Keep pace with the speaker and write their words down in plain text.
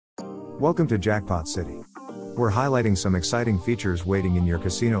Welcome to Jackpot City. We're highlighting some exciting features waiting in your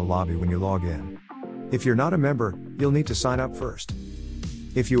casino lobby when you log in. If you're not a member, you'll need to sign up first.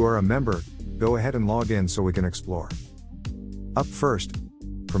 If you are a member, go ahead and log in so we can explore. Up first,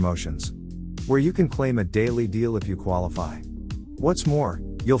 promotions, where you can claim a daily deal if you qualify. What's more,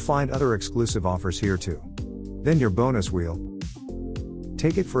 you'll find other exclusive offers here too. Then your bonus wheel.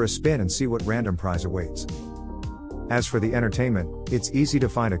 Take it for a spin and see what random prize awaits. As for the entertainment, it's easy to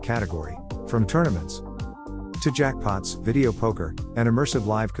find a category, from tournaments to jackpots, video poker, and immersive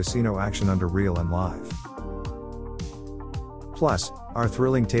live casino action under real and live. Plus, our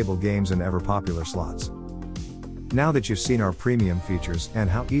thrilling table games and ever-popular slots. Now that you've seen our premium features and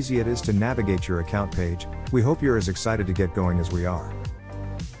how easy it is to navigate your account page, we hope you're as excited to get going as we are.